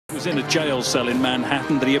was in a jail cell in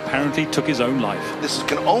Manhattan that he apparently took his own life. This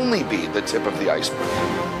can only be the tip of the iceberg.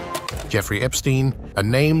 Jeffrey Epstein, a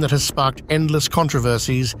name that has sparked endless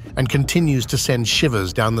controversies and continues to send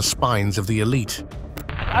shivers down the spines of the elite.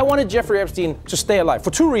 I wanted Jeffrey Epstein to stay alive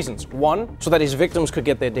for two reasons. One, so that his victims could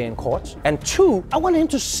get their day in court. And two, I wanted him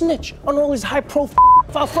to snitch on all his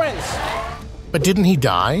high-profile friends. But didn't he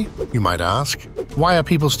die, you might ask? Why are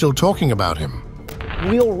people still talking about him?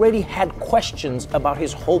 We already had questions about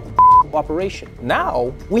his whole operation.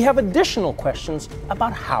 Now, we have additional questions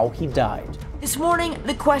about how he died. This morning,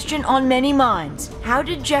 the question on many minds: how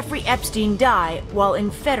did Jeffrey Epstein die while in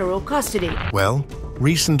federal custody? Well,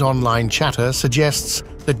 recent online chatter suggests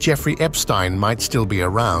that Jeffrey Epstein might still be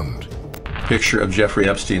around. Picture of Jeffrey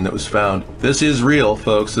Epstein that was found. This is real,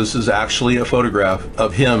 folks. This is actually a photograph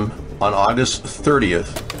of him on August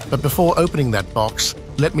 30th. But before opening that box,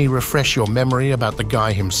 let me refresh your memory about the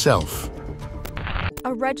guy himself.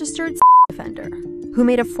 A registered offender who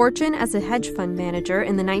made a fortune as a hedge fund manager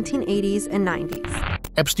in the 1980s and 90s.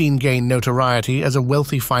 Epstein gained notoriety as a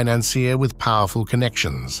wealthy financier with powerful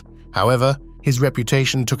connections. However, his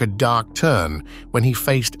reputation took a dark turn when he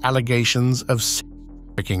faced allegations of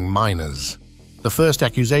trafficking minors. The first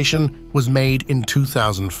accusation was made in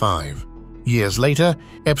 2005. Years later,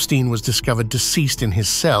 Epstein was discovered deceased in his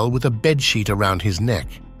cell with a bedsheet around his neck.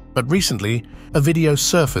 But recently, a video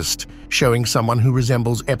surfaced showing someone who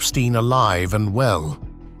resembles Epstein alive and well.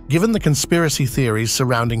 Given the conspiracy theories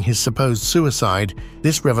surrounding his supposed suicide,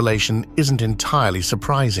 this revelation isn't entirely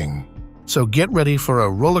surprising. So get ready for a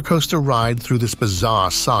rollercoaster ride through this bizarre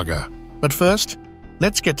saga. But first,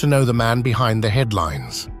 let's get to know the man behind the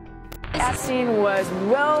headlines. Epstein was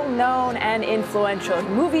well-known and influential.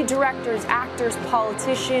 Movie directors, actors,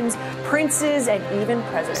 politicians, princes, and even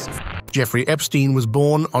presidents. Jeffrey Epstein was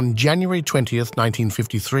born on January 20th,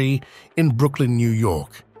 1953, in Brooklyn, New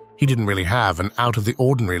York. He didn't really have an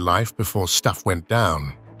out-of-the-ordinary life before stuff went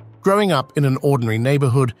down. Growing up in an ordinary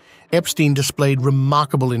neighborhood, Epstein displayed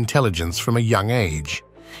remarkable intelligence from a young age.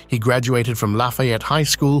 He graduated from Lafayette High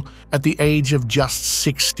School at the age of just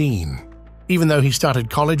 16. Even though he started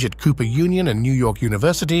college at Cooper Union and New York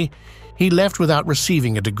University, he left without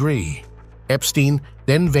receiving a degree. Epstein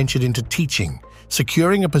then ventured into teaching,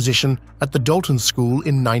 securing a position at the Dalton School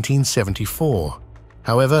in 1974.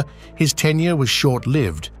 However, his tenure was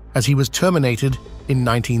short-lived, as he was terminated in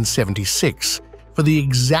 1976 for the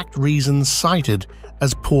exact reasons cited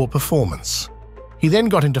as poor performance. He then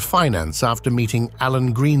got into finance after meeting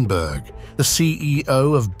Alan Greenberg, the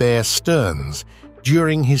CEO of Bear Stearns,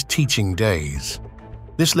 during his teaching days.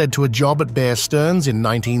 This led to a job at Bear Stearns in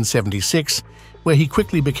 1976, where he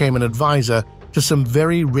quickly became an advisor to some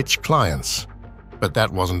very rich clients. But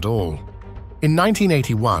that wasn't all. In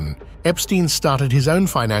 1981, Epstein started his own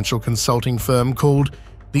financial consulting firm called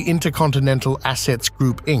the Intercontinental Assets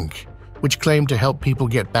Group, Inc., which claimed to help people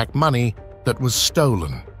get back money that was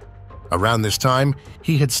stolen. Around this time,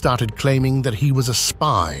 he had started claiming that he was a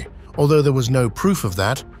spy, although there was no proof of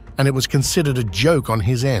that, and it was considered a joke on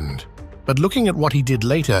his end. But looking at what he did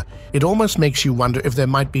later, it almost makes you wonder if there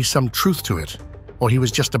might be some truth to it, or he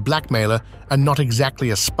was just a blackmailer and not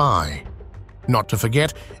exactly a spy. Not to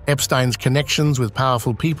forget, Epstein's connections with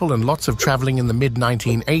powerful people and lots of traveling in the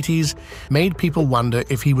mid-1980s made people wonder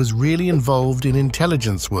if he was really involved in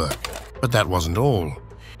intelligence work. But that wasn't all.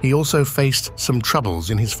 He also faced some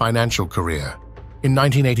troubles in his financial career. In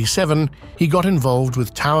 1987, he got involved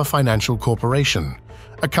with Tower Financial Corporation,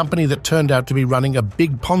 a company that turned out to be running a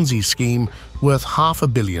big Ponzi scheme worth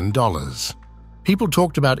 $500 million. People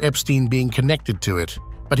talked about Epstein being connected to it,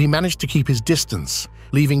 but he managed to keep his distance,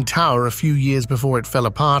 leaving Tower a few years before it fell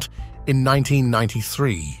apart in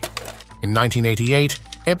 1993. In 1988,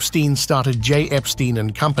 Epstein started J.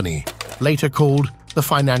 Epstein & Company, later called the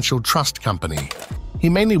Financial Trust Company. He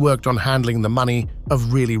mainly worked on handling the money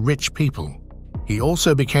of really rich people. He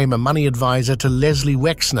also became a money advisor to Leslie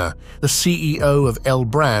Wexner, the CEO of L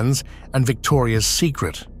Brands and Victoria's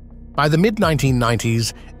Secret. By the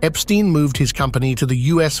mid-1990s, Epstein moved his company to the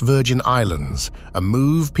U.S. Virgin Islands, a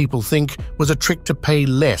move people think was a trick to pay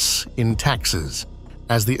less in taxes.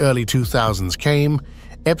 As the early 2000s came,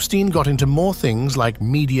 Epstein got into more things like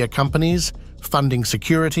media companies, funding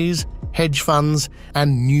securities, hedge funds,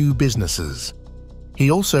 and new businesses. He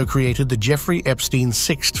also created the Jeffrey Epstein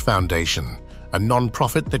Sixth Foundation, a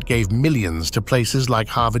non-profit that gave millions to places like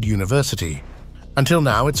Harvard University. Until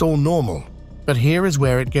now, it's all normal. But here is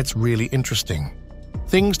where it gets really interesting.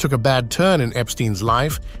 Things took a bad turn in Epstein's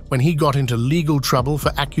life when he got into legal trouble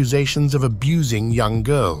for accusations of abusing young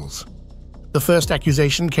girls. The first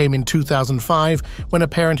accusation came in 2005 when a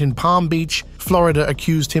parent in Palm Beach, Florida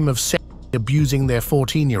accused him of sexually abusing their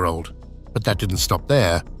 14-year-old. But that didn't stop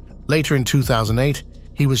there. Later in 2008,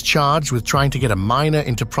 he was charged with trying to get a minor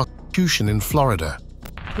into prostitution in Florida.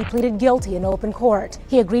 He pleaded guilty in open court.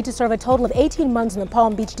 He agreed to serve a total of 18 months in the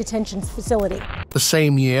Palm Beach detention facility. The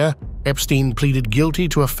same year, Epstein pleaded guilty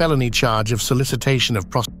to a felony charge of solicitation of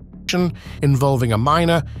prostitution involving a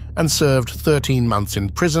minor and served 13 months in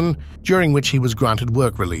prison, during which he was granted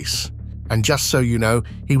work release. And just so you know,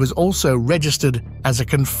 he was also registered as a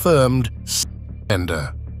confirmed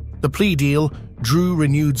offender. The plea deal drew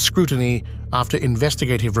renewed scrutiny after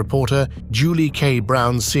investigative reporter Julie K.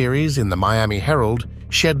 Brown's series in the Miami Herald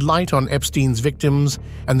shed light on Epstein's victims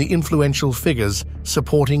and the influential figures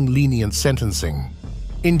supporting lenient sentencing.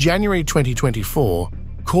 In January 2024,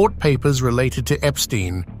 court papers related to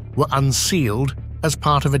Epstein were unsealed as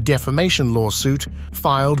part of a defamation lawsuit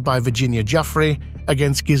filed by Virginia Giuffre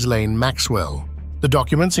against Ghislaine Maxwell. The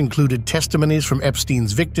documents included testimonies from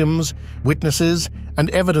Epstein's victims, witnesses, and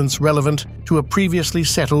evidence relevant to a previously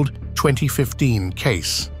settled 2015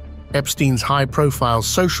 case. Epstein's high-profile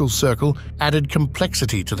social circle added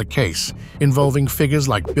complexity to the case, involving figures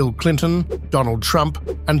like Bill Clinton, Donald Trump,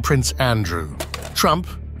 and Prince Andrew. Trump,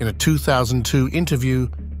 in a 2002 interview,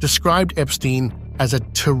 described Epstein as a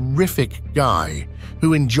terrific guy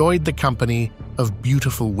who enjoyed the company of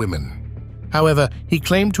beautiful women. However, he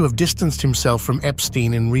claimed to have distanced himself from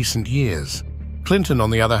Epstein in recent years. Clinton,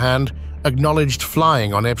 on the other hand, acknowledged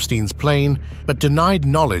flying on Epstein's plane but denied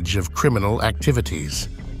knowledge of criminal activities.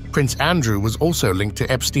 Prince Andrew was also linked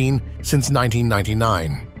to Epstein since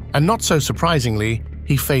 1999, and not so surprisingly,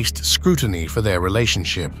 he faced scrutiny for their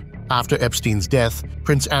relationship. After Epstein's death,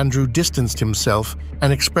 Prince Andrew distanced himself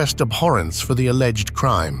and expressed abhorrence for the alleged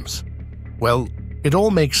crimes. Well, it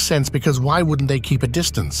all makes sense, because why wouldn't they keep a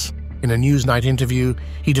distance? In a Newsnight interview,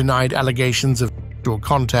 he denied allegations of sexual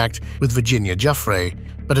contact with Virginia Giuffre,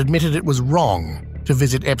 but admitted it was wrong to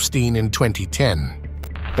visit Epstein in 2010.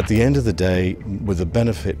 At the end of the day, with the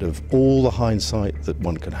benefit of all the hindsight that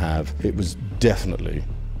one can have, it was definitely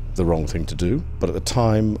the wrong thing to do. But at the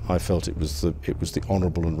time, I felt it was the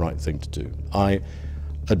honourable and right thing to do. I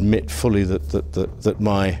admit fully that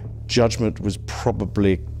my judgment was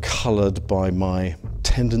probably coloured by my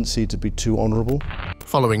tendency to be too honourable.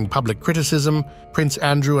 Following public criticism, Prince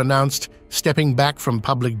Andrew announced stepping back from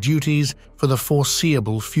public duties for the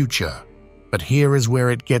foreseeable future. But here is where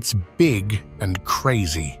it gets big and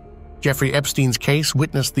crazy. Jeffrey Epstein's case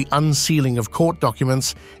witnessed the unsealing of court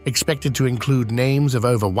documents expected to include names of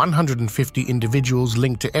over 150 individuals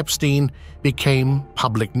linked to Epstein became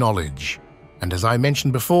public knowledge. And as I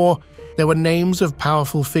mentioned before, there were names of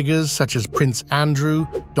powerful figures such as Prince Andrew,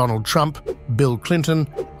 Donald Trump, Bill Clinton,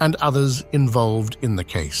 and others involved in the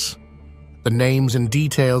case. The names and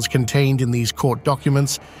details contained in these court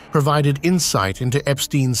documents provided insight into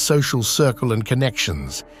Epstein's social circle and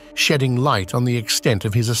connections, shedding light on the extent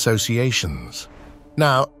of his associations.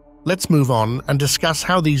 Now, let's move on and discuss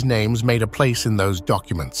how these names made a place in those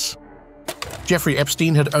documents. Jeffrey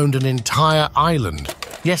Epstein had owned an entire island.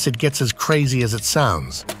 Yes, it gets as crazy as it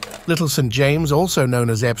sounds. Little St. James, also known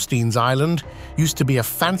as Epstein's Island, used to be a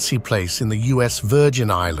fancy place in the US Virgin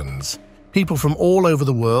Islands. People from all over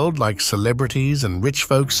the world, like celebrities and rich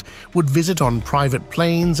folks, would visit on private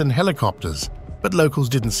planes and helicopters, but locals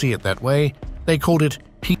didn't see it that way. They called it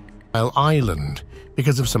Pedophile Island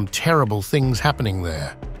because of some terrible things happening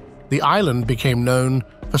there. The island became known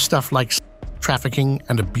for stuff like trafficking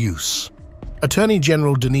and abuse. Attorney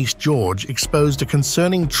General Denise George exposed a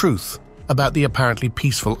concerning truth about the apparently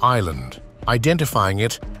peaceful island, identifying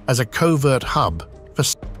it as a covert hub for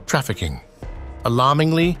trafficking.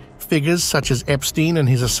 Alarmingly, figures such as Epstein and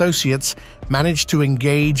his associates managed to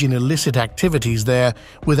engage in illicit activities there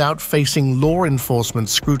without facing law enforcement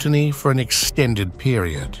scrutiny for an extended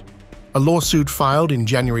period. A lawsuit filed in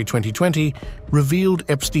January 2020 revealed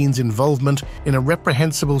Epstein's involvement in a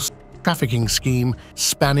reprehensible trafficking scheme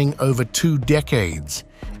spanning over 2 decades,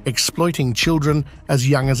 exploiting children as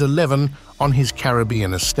young as 11 on his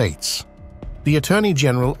Caribbean estates. The Attorney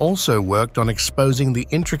General also worked on exposing the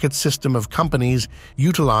intricate system of companies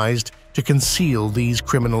utilized to conceal these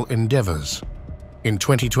criminal endeavors. In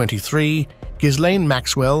 2023, Ghislaine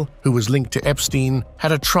Maxwell, who was linked to Epstein,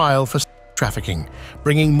 had a trial for trafficking,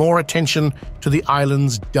 bringing more attention to the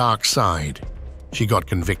island's dark side. She got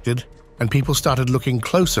convicted, and people started looking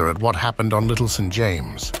closer at what happened on Little St.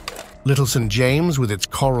 James. Little St. James, with its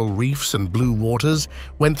coral reefs and blue waters,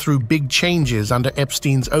 went through big changes under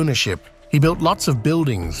Epstein's ownership. He built lots of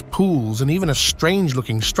buildings, pools, and even a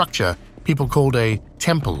strange-looking structure people called a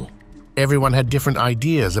temple. Everyone had different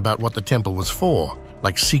ideas about what the temple was for,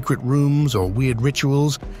 like secret rooms or weird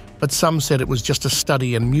rituals, but some said it was just a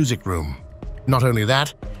study and music room. Not only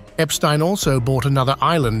that, Epstein also bought another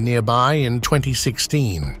island nearby in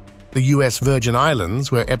 2016. The US Virgin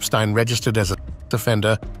Islands, where Epstein registered as a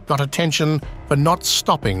offender, got attention for not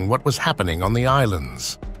stopping what was happening on the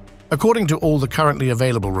islands. According to all the currently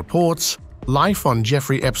available reports, life on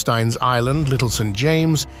Jeffrey Epstein's island, Little St.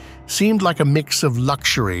 James, seemed like a mix of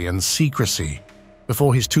luxury and secrecy.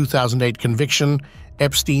 Before his 2008 conviction,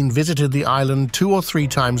 Epstein visited the island 2 or 3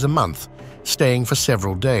 times a month, staying for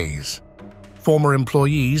several days. Former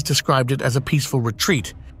employees described it as a peaceful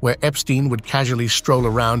retreat where Epstein would casually stroll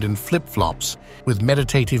around in flip-flops, with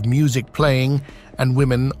meditative music playing and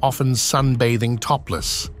women often sunbathing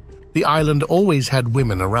topless. The island always had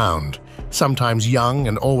women around, sometimes young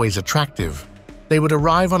and always attractive. They would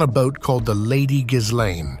arrive on a boat called the Lady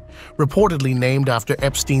Ghislaine, reportedly named after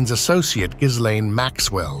Epstein's associate Ghislaine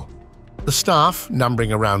Maxwell. The staff,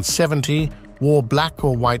 numbering around 70, wore black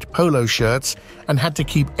or white polo shirts and had to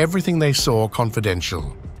keep everything they saw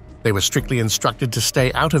confidential. They were strictly instructed to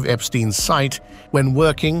stay out of Epstein's sight when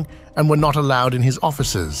working and were not allowed in his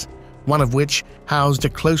offices, one of which housed a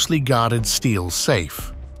closely guarded steel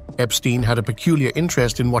safe. Epstein had a peculiar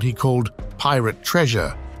interest in what he called pirate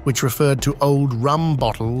treasure, which referred to old rum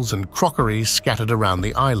bottles and crockery scattered around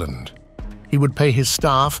the island. He would pay his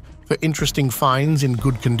staff for interesting finds in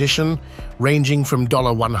good condition, ranging from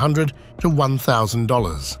 $100 to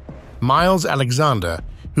 $1,000. Miles Alexander,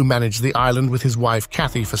 who managed the island with his wife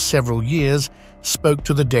Kathy for several years, spoke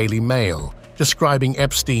to the Daily Mail, describing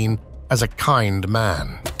Epstein as a kind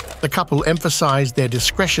man. The couple emphasized their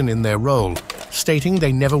discretion in their role, stating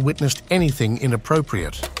they never witnessed anything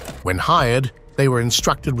inappropriate. When hired, they were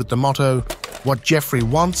instructed with the motto, "What Jeffrey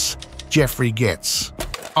wants, Jeffrey gets."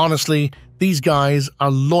 Honestly, these guys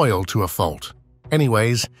are loyal to a fault.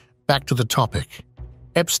 Anyways, back to the topic.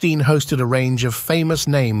 Epstein hosted a range of famous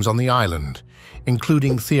names on the island,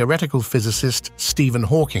 including theoretical physicist Stephen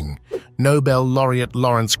Hawking, Nobel laureate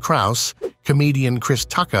Lawrence Krauss, comedian Chris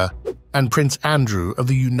Tucker, and Prince Andrew of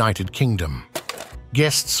the United Kingdom.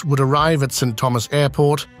 Guests would arrive at St. Thomas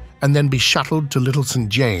Airport and then be shuttled to Little St.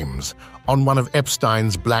 James on one of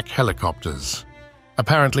Epstein's black helicopters.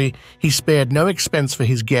 Apparently, he spared no expense for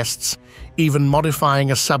his guests, even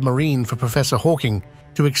modifying a submarine for Professor Hawking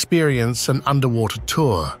to experience an underwater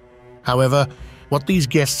tour. However, what these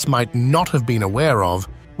guests might not have been aware of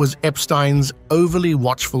was Epstein's overly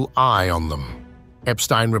watchful eye on them.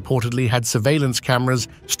 Epstein reportedly had surveillance cameras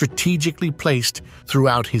strategically placed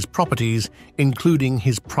throughout his properties, including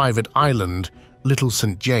his private island, Little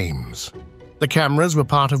St. James. The cameras were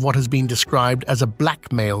part of what has been described as a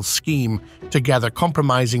blackmail scheme to gather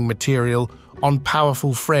compromising material on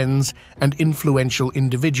powerful friends and influential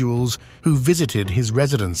individuals who visited his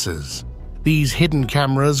residences. These hidden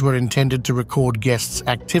cameras were intended to record guests'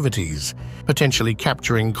 activities, potentially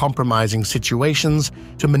capturing compromising situations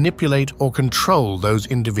to manipulate or control those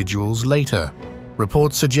individuals later.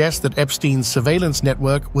 Reports suggest that Epstein's surveillance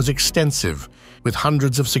network was extensive, with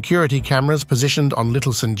hundreds of security cameras positioned on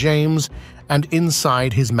Little St. James and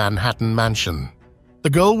inside his Manhattan mansion. The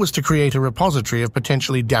goal was to create a repository of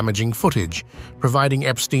potentially damaging footage, providing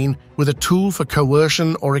Epstein with a tool for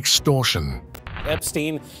coercion or extortion.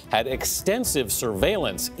 Epstein had extensive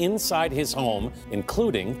surveillance inside his home,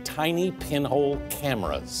 including tiny pinhole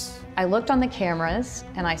cameras. I looked on the cameras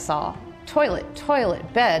and I saw toilet, toilet,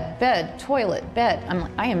 bed, bed, toilet, bed. I'm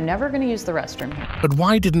like, I am never going to use the restroom here. But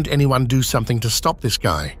why didn't anyone do something to stop this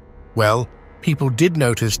guy? Well, people did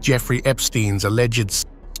notice Jeffrey Epstein's alleged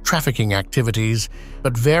trafficking activities,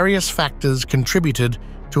 but various factors contributed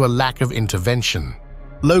to a lack of intervention.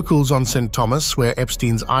 Locals on St. Thomas, where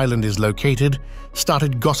Epstein's island is located,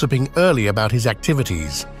 started gossiping early about his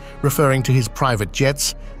activities, referring to his private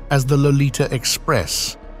jets as the Lolita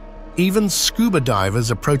Express. Even scuba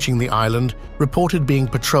divers approaching the island reported being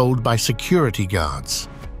patrolled by security guards.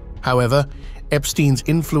 However, Epstein's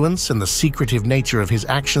influence and the secretive nature of his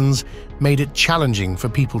actions made it challenging for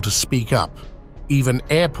people to speak up. Even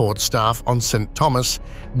airport staff on St. Thomas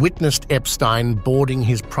witnessed Epstein boarding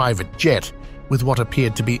his private jet with what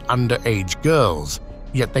appeared to be underage girls,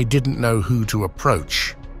 yet they didn't know who to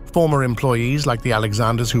approach. Former employees like the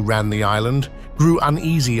Alexanders who ran the island grew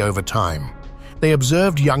uneasy over time. They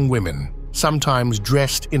observed young women, sometimes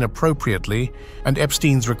dressed inappropriately, and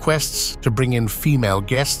Epstein's requests to bring in female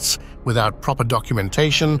guests without proper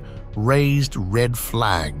documentation raised red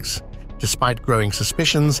flags. Despite growing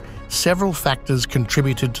suspicions, several factors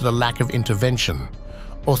contributed to the lack of intervention.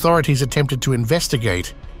 Authorities attempted to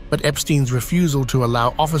investigate, but Epstein's refusal to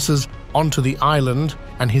allow officers onto the island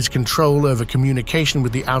and his control over communication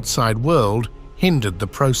with the outside world hindered the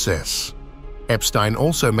process. Epstein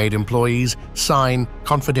also made employees sign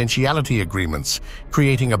confidentiality agreements,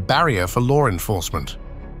 creating a barrier for law enforcement.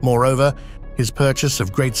 Moreover, his purchase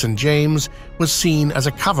of Great St. James was seen as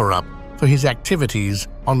a cover-up for his activities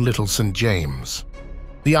on Little St. James.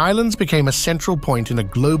 The islands became a central point in a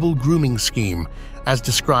global grooming scheme, as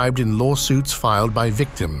described in lawsuits filed by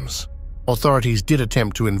victims. Authorities did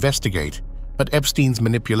attempt to investigate, but Epstein's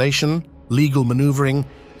manipulation, legal maneuvering,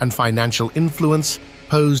 and financial influence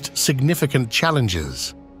posed significant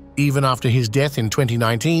challenges. Even after his death in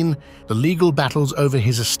 2019, the legal battles over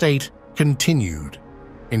his estate continued.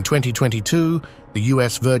 In 2022, the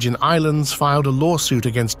U.S. Virgin Islands filed a lawsuit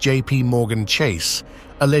against J.P. Morgan Chase,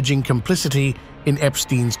 alleging complicity in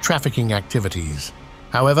Epstein's trafficking activities.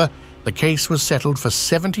 However, the case was settled for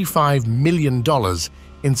 $75 million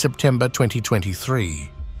in September 2023.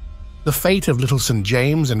 The fate of Little St.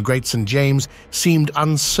 James and Great St. James seemed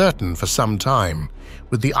uncertain for some time,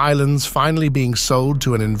 with the islands finally being sold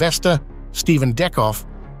to an investor, Stephen Dekoff,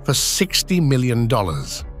 for $60 million.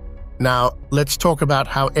 Now, let's talk about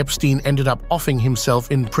how Epstein ended up offing himself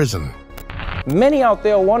in prison. Many out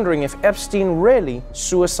there are wondering if Epstein really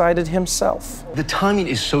suicided himself. The timing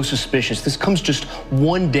is so suspicious. This comes just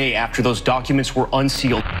one day after those documents were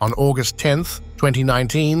unsealed. On August 10th,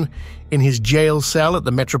 2019, in his jail cell at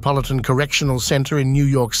the Metropolitan Correctional Center in New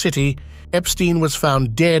York City, Epstein was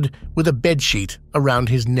found dead with a bedsheet around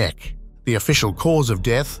his neck. The official cause of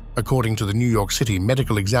death, according to the New York City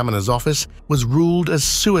Medical Examiner's Office, was ruled as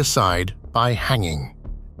suicide by hanging.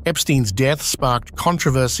 Epstein's death sparked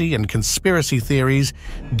controversy and conspiracy theories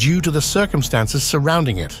due to the circumstances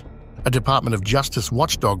surrounding it. A Department of Justice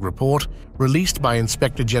watchdog report released by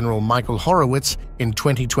Inspector General Michael Horowitz in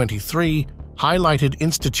 2023 highlighted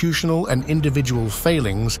institutional and individual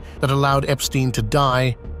failings that allowed Epstein to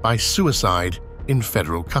die by suicide in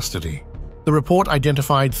federal custody. The report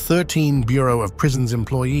identified 13 Bureau of Prisons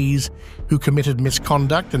employees who committed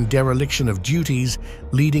misconduct and dereliction of duties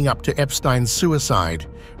leading up to Epstein's suicide,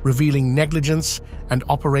 revealing negligence and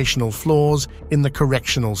operational flaws in the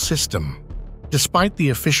correctional system. Despite the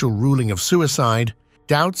official ruling of suicide,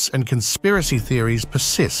 doubts and conspiracy theories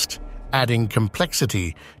persist, adding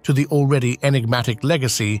complexity to the already enigmatic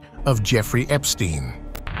legacy of Jeffrey Epstein.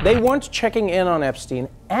 They weren't checking in on Epstein,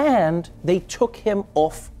 and they took him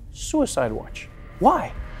off suicide watch.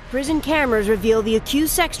 Why? Prison cameras reveal the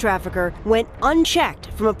accused sex trafficker went unchecked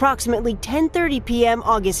from approximately 10:30 p.m.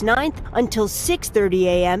 August 9th until 6:30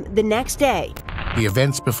 a.m. the next day. The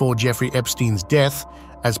events before Jeffrey Epstein's death,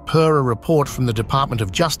 as per a report from the Department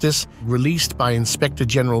of Justice released by Inspector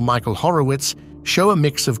General Michael Horowitz, show a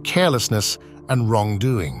mix of carelessness and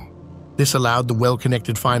wrongdoing. This allowed the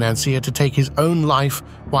well-connected financier to take his own life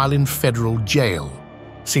while in federal jail.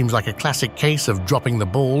 Seems like a classic case of dropping the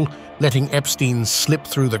ball, letting Epstein slip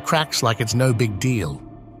through the cracks like it's no big deal.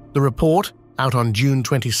 The report, out on June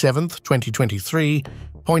 27, 2023,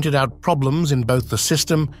 pointed out problems in both the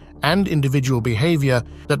system and individual behavior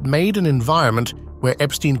that made an environment where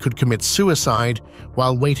Epstein could commit suicide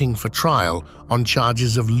while waiting for trial on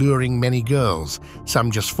charges of luring many girls,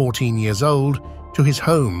 some just 14 years old, to his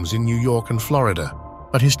homes in New York and Florida.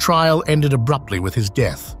 But his trial ended abruptly with his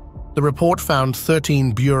death. The report found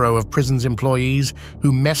 13 Bureau of Prisons employees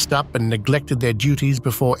who messed up and neglected their duties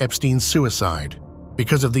before Epstein's suicide.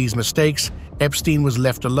 Because of these mistakes, Epstein was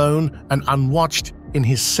left alone and unwatched in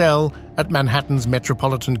his cell at Manhattan's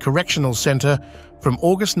Metropolitan Correctional Center from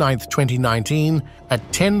August 9, 2019 at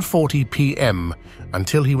 10:40 p.m.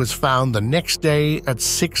 until he was found the next day at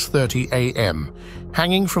 6:30 a.m.,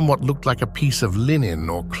 hanging from what looked like a piece of linen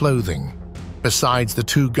or clothing. Besides the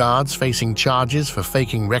two guards facing charges for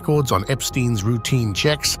faking records on Epstein's routine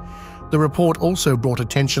checks, the report also brought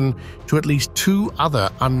attention to at least 2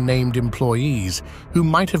 other unnamed employees who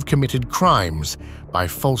might have committed crimes by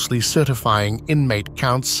falsely certifying inmate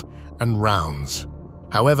counts and rounds.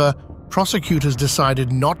 However, prosecutors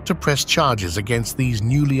decided not to press charges against these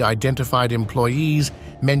newly identified employees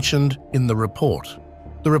mentioned in the report.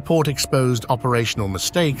 The report exposed operational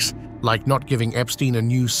mistakes, like not giving Epstein a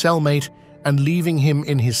new cellmate and leaving him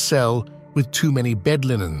in his cell with too many bed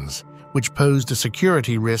linens, which posed a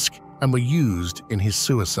security risk and were used in his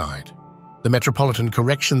suicide. The Metropolitan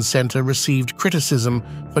Corrections Center received criticism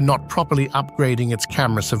for not properly upgrading its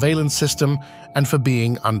camera surveillance system and for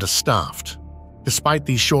being understaffed. Despite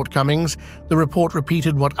these shortcomings, the report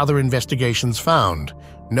repeated what other investigations found: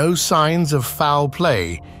 no signs of foul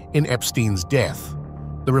play in Epstein's death.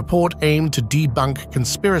 The report aimed to debunk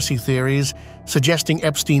conspiracy theories, suggesting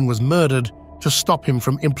Epstein was murdered to stop him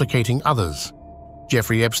from implicating others.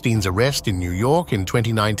 Jeffrey Epstein's arrest in New York in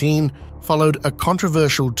 2019 followed a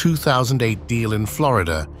controversial 2008 deal in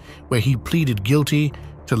Florida, where he pleaded guilty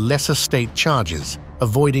to lesser state charges,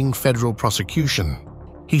 avoiding federal prosecution.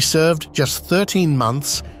 He served just 13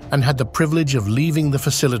 months and had the privilege of leaving the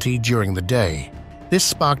facility during the day. This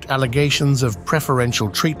sparked allegations of preferential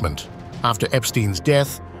treatment. After Epstein's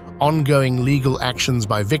death, ongoing legal actions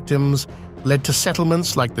by victims led to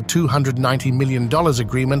settlements like the $290 million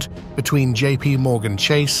agreement between J.P. Morgan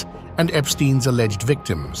Chase and Epstein's alleged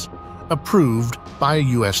victims, approved by a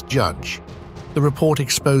U.S. judge. The report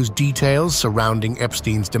exposed details surrounding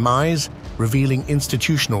Epstein's demise, revealing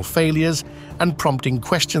institutional failures and prompting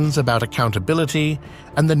questions about accountability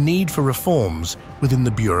and the need for reforms within the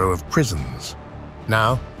Bureau of Prisons.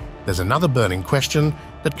 Now, there's another burning question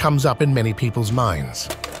that comes up in many people's minds.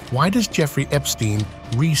 Why does Jeffrey Epstein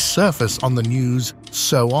resurface on the news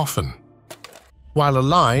so often? While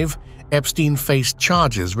alive, Epstein faced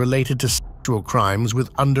charges related to sexual crimes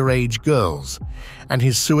with underage girls, and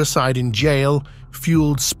his suicide in jail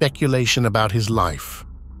fueled speculation about his life.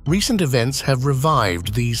 Recent events have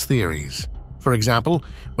revived these theories. For example,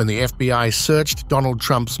 when the FBI searched Donald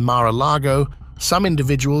Trump's Mar-a-Lago, some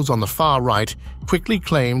individuals on the far right quickly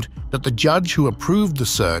claimed that the judge who approved the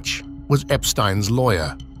search was Epstein's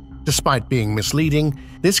lawyer. Despite being misleading,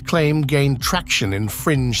 this claim gained traction in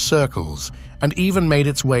fringe circles and even made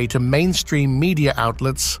its way to mainstream media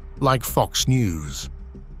outlets like Fox News.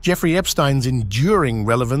 Jeffrey Epstein's enduring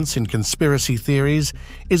relevance in conspiracy theories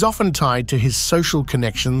is often tied to his social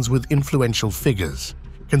connections with influential figures.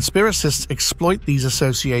 Conspiracists exploit these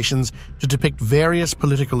associations to depict various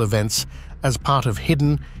political events as part of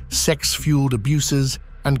hidden, sex-fueled abuses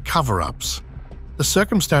and cover-ups. The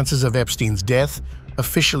circumstances of Epstein's death,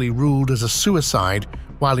 officially ruled as a suicide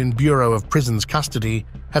while in Bureau of Prisons custody,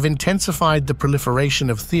 have intensified the proliferation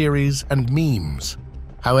of theories and memes.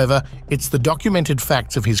 However, it's the documented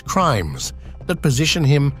facts of his crimes that position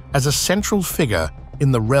him as a central figure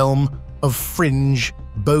in the realm of fringe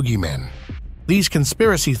bogeymen. These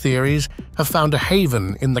conspiracy theories have found a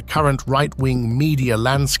haven in the current right-wing media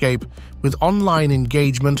landscape, with online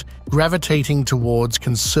engagement gravitating towards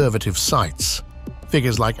conservative sites.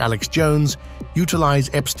 Figures like Alex Jones utilize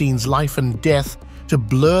Epstein's life and death to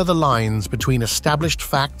blur the lines between established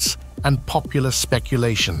facts and popular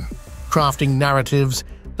speculation, crafting narratives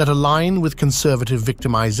that align with conservative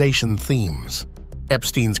victimization themes.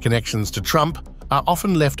 Epstein's connections to Trump are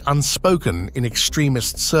often left unspoken in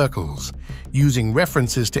extremist circles, using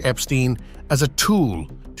references to Epstein as a tool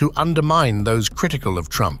to undermine those critical of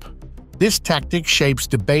Trump. This tactic shapes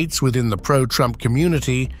debates within the pro-Trump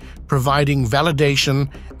community, providing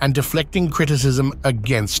validation and deflecting criticism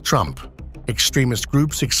against Trump. Extremist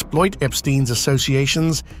groups exploit Epstein's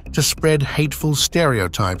associations to spread hateful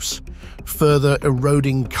stereotypes, further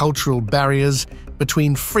eroding cultural barriers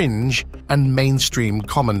between fringe and mainstream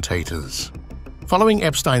commentators. Following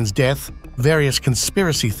Epstein's death, various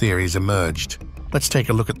conspiracy theories emerged. Let's take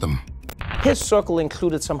a look at them. His circle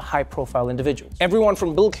included some high-profile individuals. Everyone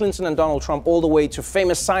from Bill Clinton and Donald Trump all the way to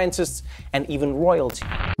famous scientists and even royalty.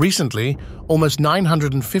 Recently, almost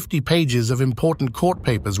 950 pages of important court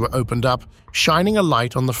papers were opened up, shining a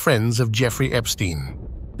light on the friends of Jeffrey Epstein.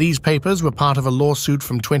 These papers were part of a lawsuit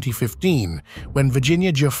from 2015 when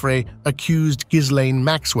Virginia Giuffre accused Ghislaine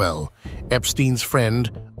Maxwell, Epstein's friend,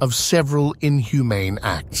 of several inhumane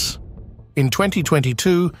acts. In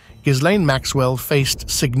 2022, Ghislaine Maxwell faced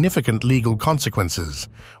significant legal consequences,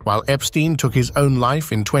 while Epstein took his own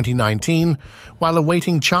life in 2019 while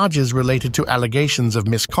awaiting charges related to allegations of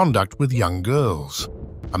misconduct with young girls.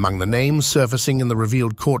 Among the names surfacing in the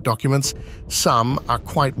revealed court documents, some are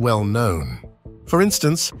quite well known. For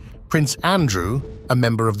instance, Prince Andrew, a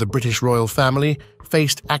member of the British royal family,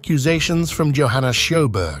 faced accusations from Johanna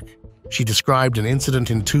Sjoberg. She described an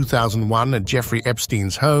incident in 2001 at Jeffrey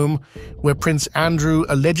Epstein's home where Prince Andrew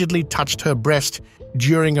allegedly touched her breast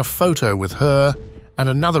during a photo with her and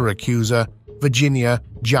another accuser, Virginia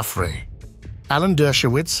Giuffre. Alan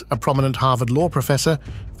Dershowitz, a prominent Harvard law professor,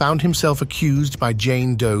 found himself accused by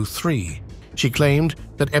Jane Doe 3. She claimed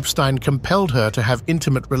that Epstein compelled her to have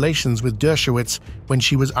intimate relations with Dershowitz when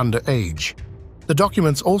she was underage. The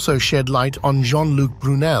documents also shed light on Jean-Luc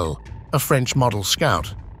Brunel, a French model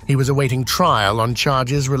scout. He was awaiting trial on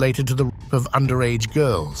charges related to the rape of underage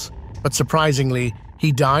girls, but surprisingly,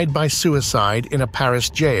 he died by suicide in a Paris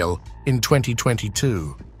jail in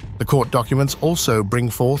 2022. The court documents also bring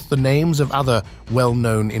forth the names of other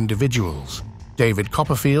well-known individuals. David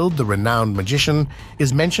Copperfield, the renowned magician,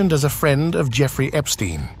 is mentioned as a friend of Jeffrey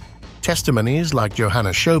Epstein. testimonies, like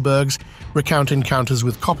Johanna Schoberg's, recount encounters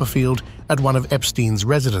with Copperfield at one of Epstein's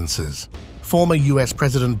residences. Former U.S.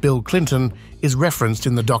 President Bill Clinton is referenced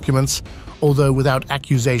in the documents, although without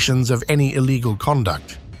accusations of any illegal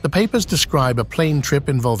conduct. The papers describe a plane trip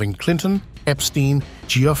involving Clinton, Epstein,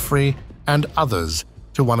 Geoffrey, and others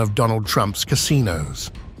to one of Donald Trump's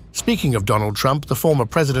casinos. Speaking of Donald Trump, the former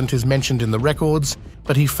president is mentioned in the records,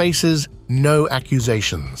 but he faces no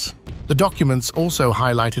accusations. The documents also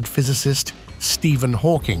highlighted physicist Stephen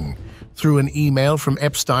Hawking through an email from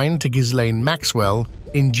Epstein to Ghislaine Maxwell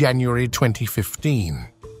in January 2015.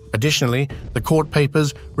 Additionally, the court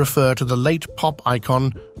papers refer to the late pop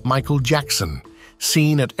icon Michael Jackson,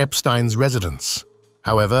 seen at Epstein's residence.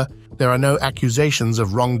 However, there are no accusations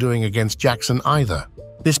of wrongdoing against Jackson either.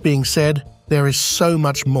 This being said, there is so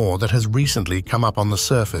much more that has recently come up on the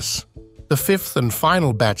surface. The fifth and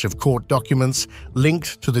final batch of court documents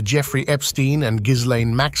linked to the Jeffrey Epstein and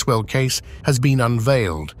Ghislaine Maxwell case has been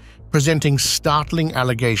unveiled, presenting startling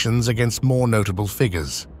allegations against more notable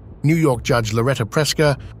figures. New York Judge Loretta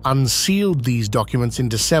Preska unsealed these documents in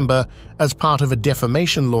December as part of a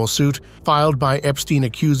defamation lawsuit filed by Epstein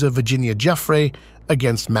accuser Virginia Giuffre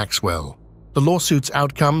against Maxwell. The lawsuit's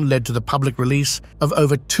outcome led to the public release of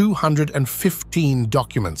over 215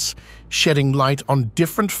 documents, shedding light on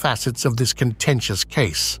different facets of this contentious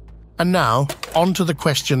case. And now, on to the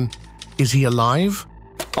question, is he alive?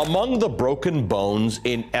 Among the broken bones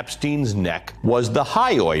in Epstein's neck was the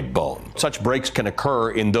hyoid bone. Such breaks can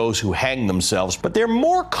occur in those who hang themselves, but they're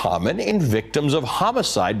more common in victims of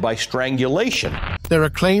homicide by strangulation. There are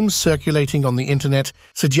claims circulating on the internet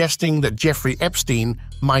suggesting that Jeffrey Epstein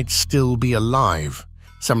might still be alive.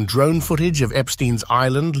 Some drone footage of Epstein's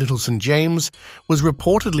island, Little St. James, was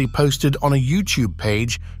reportedly posted on a YouTube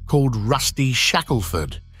page called Rusty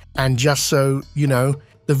Shackelford. And just so you know,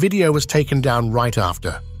 the video was taken down right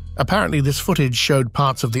after. Apparently, this footage showed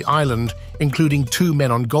parts of the island, including two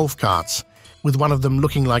men on golf carts, with one of them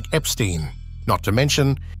looking like Epstein. Not to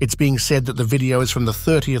mention, it's being said that the video is from the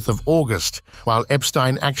 30th of August, while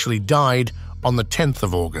Epstein actually died on the 10th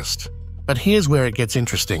of August. But here's where it gets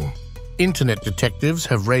interesting. Internet detectives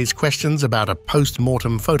have raised questions about a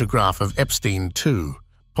post-mortem photograph of Epstein too,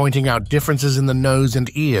 pointing out differences in the nose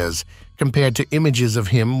and ears compared to images of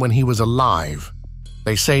him when he was alive.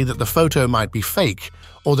 They say that the photo might be fake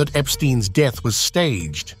or that Epstein's death was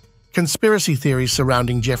staged. Conspiracy theories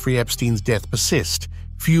surrounding Jeffrey Epstein's death persist,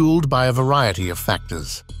 fueled by a variety of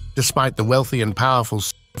factors. Despite the wealthy and powerful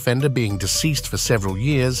offender being deceased for several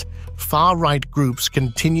years, far-right groups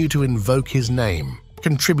continue to invoke his name,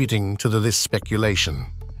 contributing to this speculation.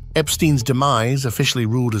 Epstein's demise, officially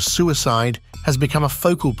ruled as suicide, has become a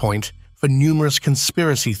focal point for numerous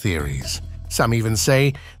conspiracy theories. Some even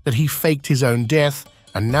say that he faked his own death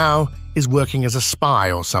and now is working as a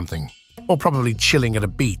spy or something, or probably chilling at a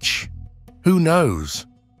beach. Who knows?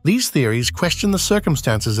 These theories question the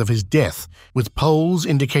circumstances of his death, with polls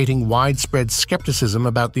indicating widespread skepticism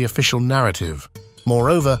about the official narrative.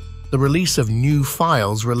 Moreover, the release of new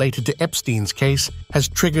files related to Epstein's case has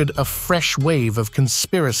triggered a fresh wave of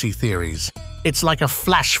conspiracy theories. It's like a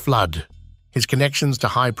flash flood. His connections to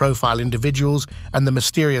high-profile individuals and the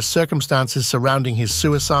mysterious circumstances surrounding his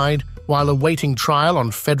suicide, while awaiting trial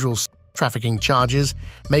on federal trafficking charges,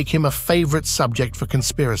 make him a favorite subject for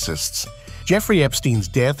conspiracists. Jeffrey Epstein's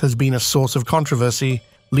death has been a source of controversy,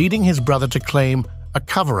 leading his brother to claim a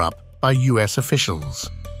cover-up by U.S. officials.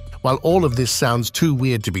 While all of this sounds too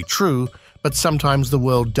weird to be true, but sometimes the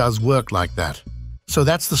world does work like that. So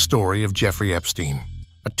that's the story of Jeffrey Epstein.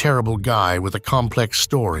 A terrible guy with a complex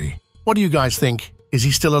story. What do you guys think? Is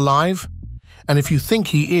he still alive? And if you think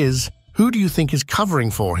he is, who do you think is covering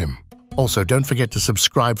for him? Also, don't forget to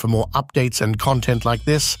subscribe for more updates and content like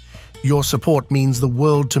this. Your support means the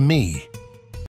world to me.